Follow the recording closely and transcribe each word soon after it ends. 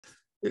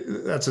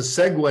that's a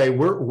segue.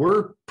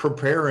 We're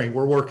preparing.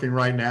 We're working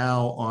right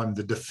now on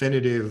the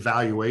definitive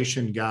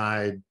valuation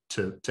guide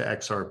to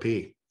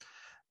XRP,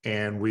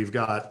 and we've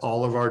got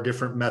all of our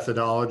different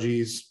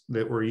methodologies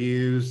that were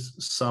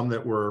used. Some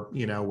that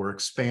we're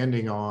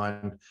expanding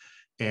on,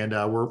 and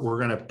we're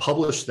going to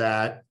publish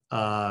that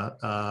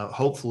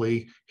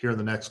hopefully here in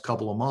the next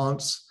couple of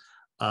months,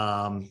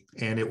 and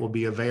it will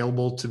be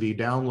available to be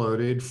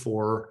downloaded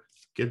for,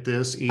 get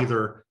this,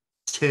 either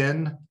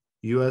 $10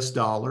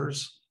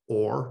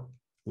 or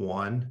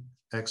 1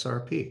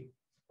 XRP.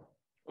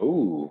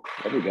 Ooh,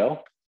 there we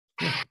go.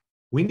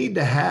 We need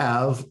to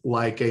have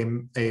like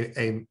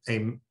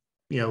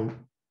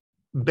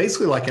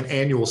basically like an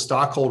annual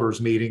stockholders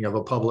meeting of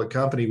a public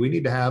company. We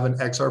need to have an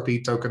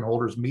XRP token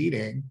holders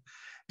meeting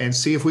and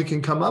see if we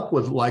can come up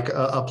with like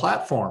a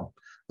platform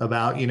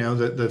about,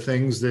 the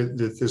things that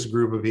this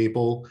group of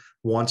people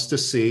wants to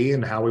see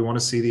and how we want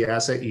to see the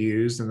asset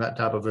used and that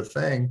type of a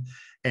thing.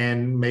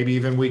 And maybe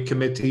even we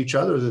commit to each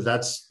other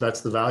that's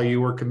the value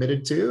we're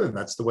committed to, and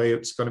that's the way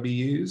it's going to be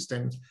used.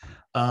 And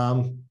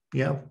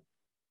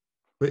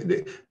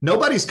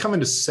nobody's coming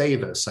to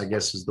save us, I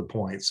guess, is the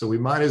point. So we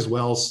might as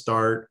well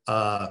start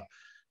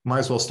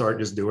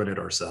just doing it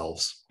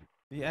ourselves.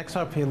 The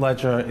XRP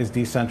ledger is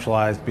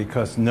decentralized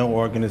because no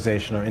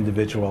organization or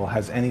individual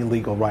has any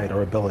legal right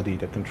or ability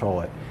to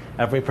control it.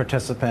 Every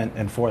participant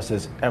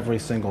enforces every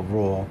single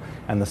rule,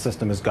 and the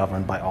system is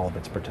governed by all of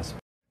its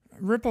participants.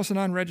 Ripple's an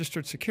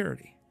unregistered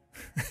security.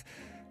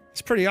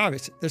 It's pretty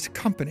obvious. There's a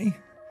company,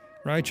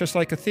 right? Just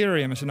like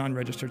Ethereum is an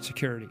unregistered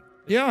security.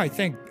 Yeah, I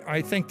think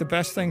the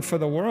best thing for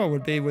the world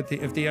would be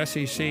if the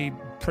SEC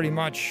pretty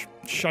much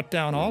shut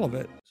down all of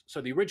it.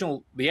 So the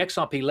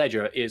XRP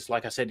ledger is,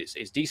 like I said,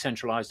 it's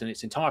decentralized, and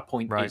its entire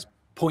point is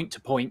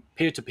point-to-point,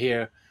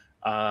 peer-to-peer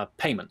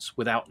payments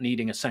without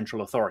needing a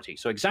central authority.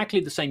 So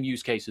exactly the same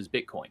use case as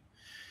Bitcoin.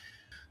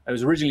 It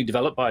was originally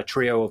developed by a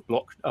trio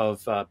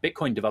of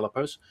Bitcoin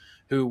developers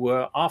who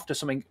were after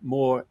something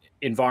more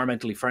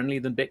environmentally friendly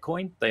than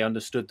Bitcoin. They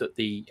understood that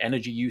the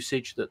energy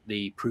usage that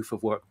the proof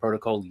of work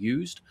protocol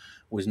used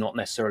was not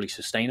necessarily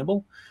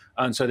sustainable.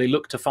 And so they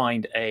looked to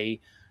find a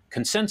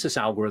consensus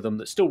algorithm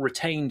that still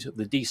retained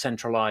the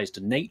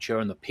decentralized nature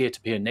and the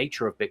peer-to-peer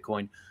nature of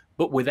Bitcoin,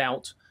 but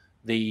without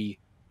the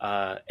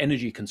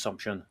energy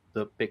consumption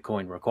that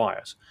Bitcoin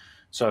requires.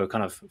 So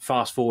kind of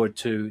fast forward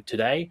to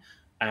today,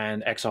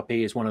 and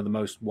XRP is one of the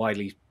most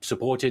widely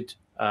supported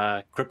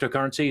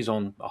cryptocurrencies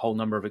on a whole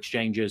number of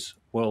exchanges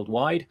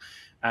worldwide.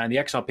 And the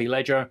XRP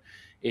ledger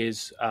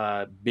is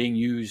being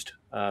used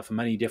for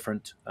many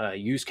different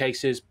use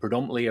cases,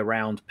 predominantly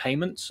around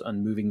payments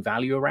and moving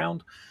value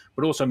around,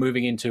 but also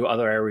moving into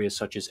other areas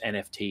such as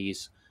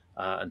NFTs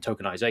and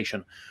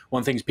tokenization.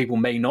 One of the things people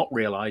may not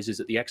realize is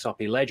that the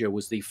XRP ledger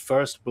was the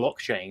first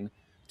blockchain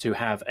to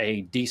have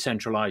a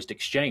decentralized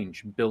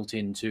exchange built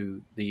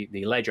into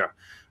the ledger,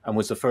 and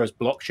was the first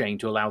blockchain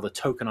to allow the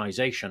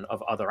tokenization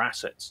of other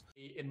assets.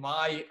 In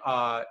my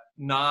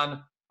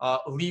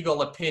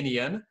non-legal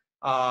opinion,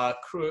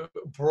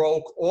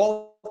 broke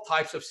all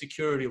types of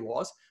security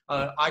laws.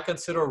 I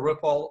consider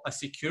Ripple a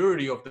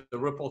security of the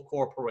Ripple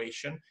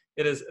Corporation.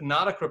 It is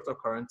not a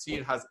cryptocurrency.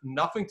 It has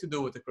nothing to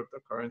do with the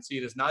cryptocurrency.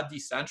 It is not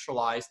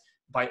decentralized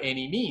by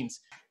any means.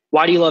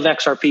 Why do you love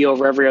XRP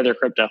over every other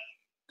crypto?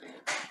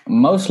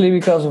 Mostly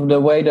because of the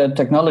way the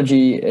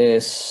technology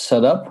is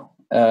set up.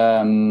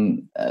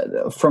 From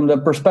the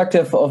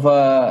perspective of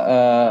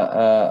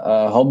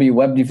a hobby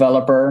web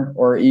developer,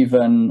 or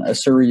even a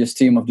serious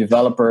team of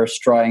developers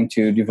trying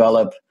to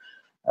develop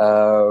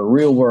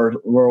real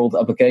world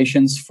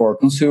applications for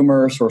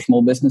consumers or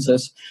small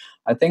businesses,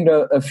 I think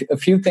a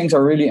few things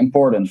are really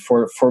important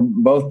for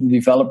both the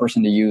developers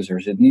and the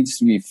users. It needs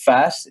to be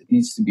fast, it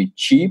needs to be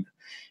cheap,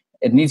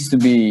 it needs to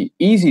be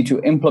easy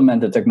to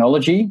implement the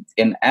technology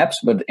in apps,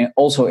 but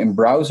also in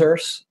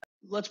browsers.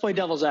 Let's play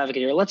devil's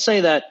advocate here. Let's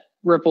say that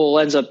Ripple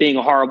ends up being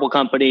a horrible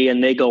company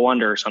and they go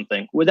under or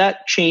something. Would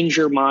that change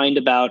your mind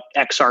about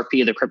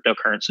XRP, the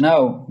cryptocurrency?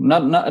 No,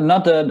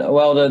 not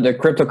the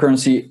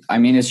cryptocurrency. I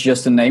mean, it's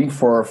just a name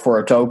for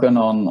a token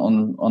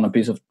on a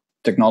piece of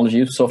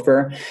technology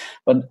software.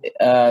 But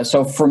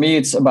so for me,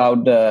 it's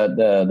about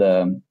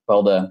the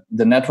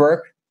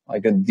network,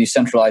 like a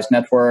decentralized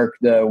network,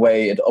 the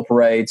way it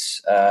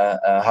operates,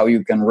 how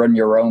you can run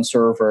your own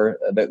server,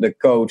 the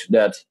code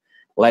that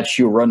lets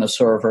you run a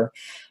server.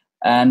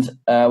 And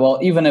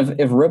even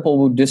if Ripple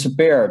would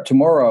disappear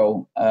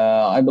tomorrow,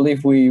 I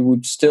believe we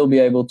would still be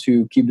able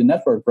to keep the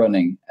network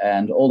running,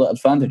 and all the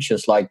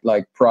advantages like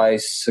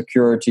price,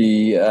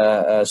 security,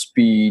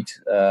 speed,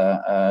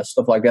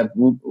 stuff like that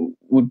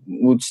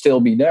would still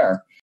be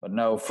there. But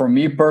no, for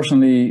me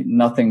personally,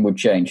 nothing would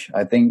change.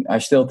 I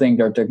still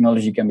think our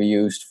technology can be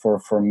used for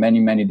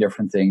many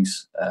different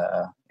things,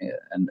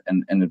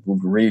 and it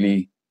would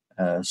really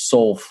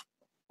solve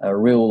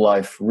real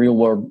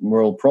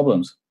world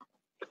problems.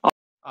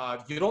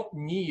 You don't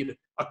need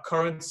a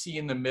currency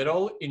in the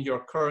middle in your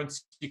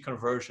currency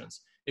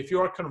conversions. If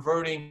you are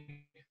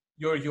converting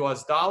your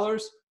US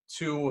dollars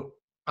to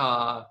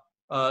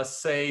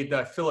say,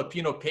 the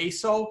Filipino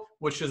peso,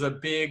 which is a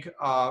big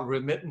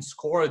remittance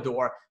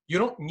corridor, you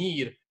don't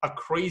need a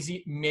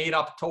crazy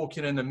made-up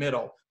token in the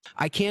middle.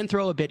 I can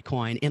throw a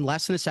Bitcoin in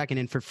less than a second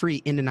and for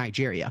free into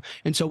Nigeria.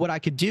 And so what I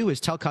could do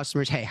is tell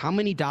customers, hey, how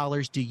many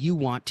dollars do you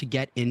want to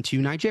get into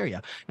Nigeria?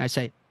 And I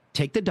say,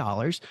 take the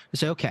dollars and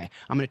say, okay,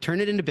 I'm going to turn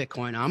it into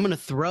Bitcoin. I'm going to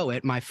throw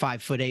it, my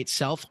 5'8"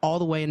 self, all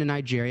the way into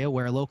Nigeria,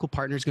 where a local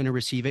partner is going to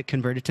receive it,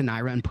 convert it to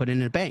Naira, and put it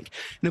in a bank.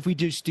 And if we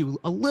just do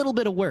a little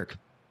bit of work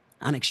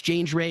on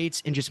exchange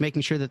rates and just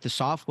making sure that the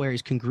software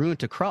is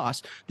congruent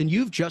across, then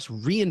you've just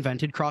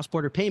reinvented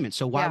cross-border payments.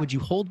 So why would you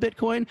hold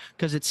Bitcoin?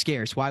 Because it's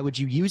scarce. Why would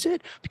you use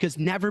it? Because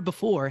never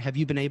before have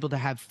you been able to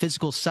have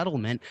physical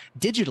settlement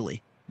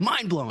digitally.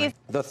 Mind-blowing.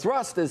 The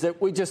thrust is that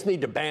we just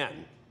need to ban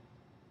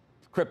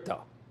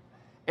crypto.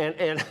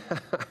 And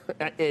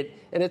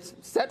it's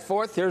set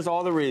forth, here's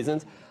all the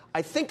reasons.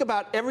 I think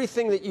about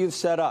everything that you've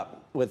set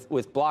up with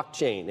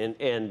blockchain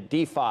and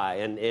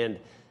DeFi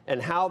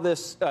and how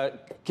this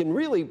can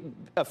really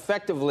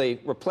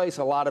effectively replace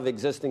a lot of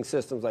existing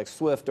systems like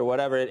Swift or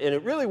whatever, and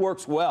it really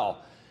works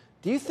well.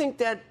 Do you think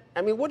that,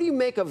 I mean, what do you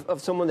make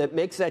of someone that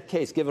makes that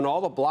case, given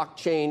all the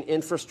blockchain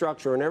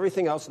infrastructure and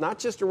everything else, not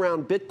just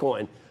around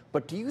Bitcoin,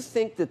 but do you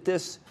think that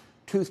this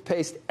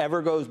toothpaste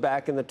ever goes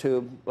back in the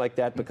tube like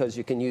that because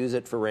you can use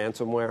it for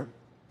ransomware?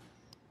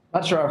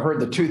 Not sure I've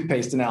heard the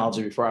toothpaste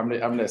analogy before. I'm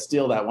going to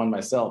steal that one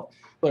myself.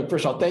 Look,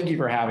 first of all, thank you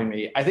for having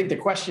me. I think the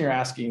question you're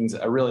asking is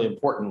a really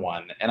important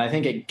one. And I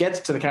think it gets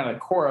to the kind of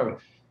core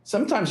of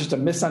sometimes just a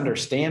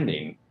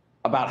misunderstanding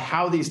about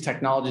how these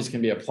technologies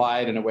can be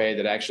applied in a way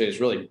that actually is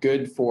really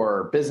good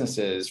for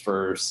businesses,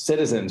 for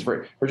citizens,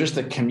 for just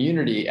the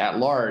community at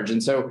large.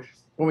 And so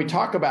when we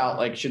talk about,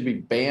 like, should we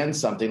ban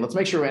something, let's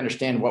make sure we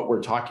understand what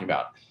we're talking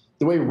about.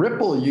 The way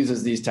Ripple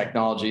uses these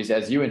technologies,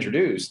 as you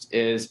introduced,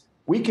 is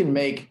we can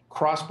make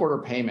cross-border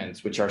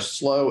payments, which are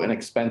slow and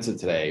expensive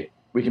today.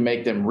 We can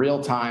make them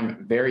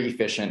real-time, very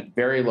efficient,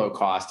 very low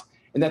cost,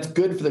 and that's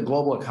good for the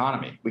global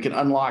economy. We can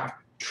unlock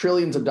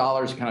trillions of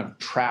dollars of kind of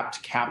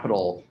trapped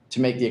capital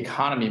to make the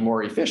economy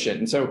more efficient.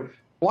 And so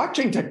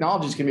blockchain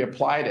technologies can be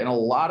applied in a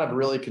lot of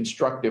really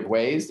constructive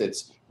ways.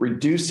 That's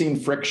reducing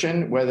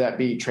friction, whether that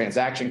be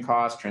transaction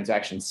cost,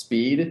 transaction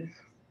speed.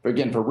 But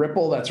again, for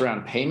Ripple, that's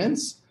around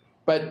payments.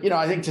 But,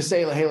 I think to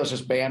say, hey, let's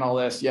just ban all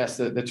this, yes,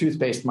 the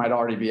toothpaste might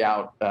already be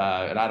out,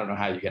 and I don't know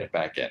how you get it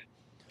back in.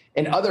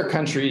 In other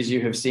countries,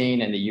 you have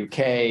seen in the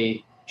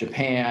UK,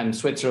 Japan,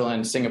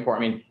 Switzerland, Singapore, I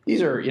mean,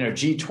 these are,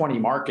 G20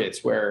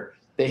 markets where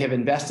they have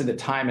invested the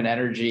time and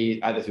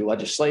energy, either through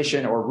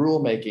legislation or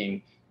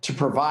rulemaking, to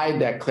provide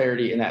that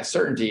clarity and that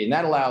certainty. And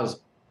that allows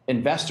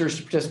investors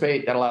to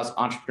participate, that allows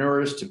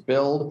entrepreneurs to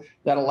build,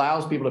 that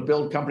allows people to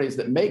build companies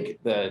that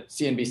make the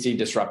CNBC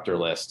disruptor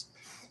list.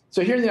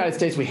 So here in the United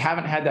States, we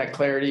haven't had that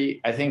clarity.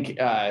 I think,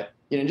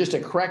 just to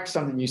correct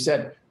something you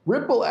said,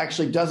 Ripple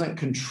actually doesn't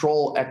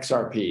control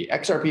XRP.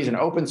 XRP is an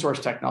open source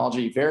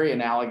technology, very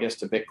analogous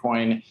to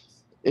Bitcoin.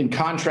 In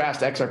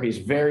contrast, XRP is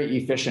very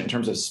efficient in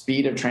terms of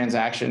speed of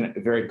transaction.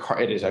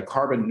 It is a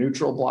carbon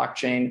neutral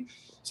blockchain.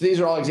 So these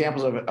are all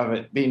examples of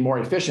it being more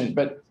efficient.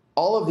 But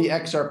all of the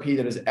XRP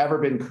that has ever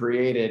been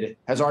created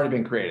has already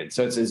been created.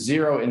 So it's a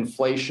zero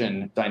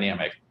inflation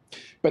dynamic.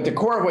 But the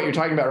core of what you're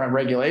talking about around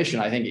regulation,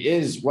 I think,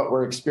 is what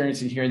we're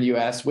experiencing here in the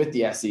US with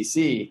the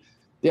SEC.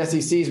 The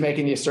SEC is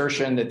making the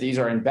assertion that these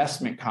are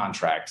investment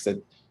contracts,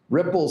 that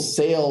Ripple's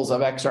sales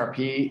of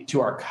XRP to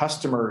our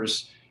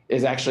customers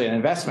is actually an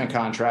investment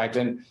contract.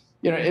 And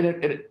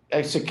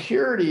a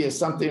security is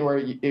something where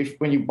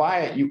when you buy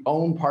it, you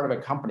own part of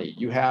a company.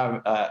 You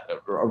have a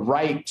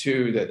right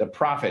to the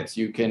profits.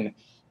 You can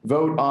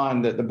vote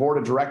on the board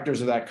of directors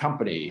of that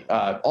company.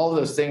 All of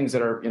those things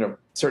that are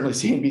certainly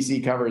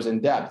CNBC covers in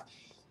depth.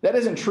 That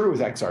isn't true with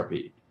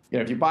XRP.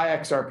 If you buy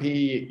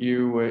XRP,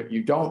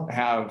 you don't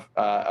have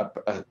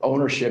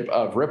ownership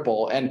of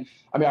Ripple. And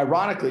I mean,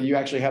 ironically, you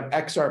actually have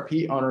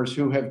XRP owners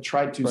who have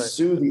tried to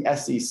sue the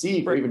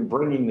SEC for even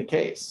bringing the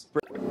case.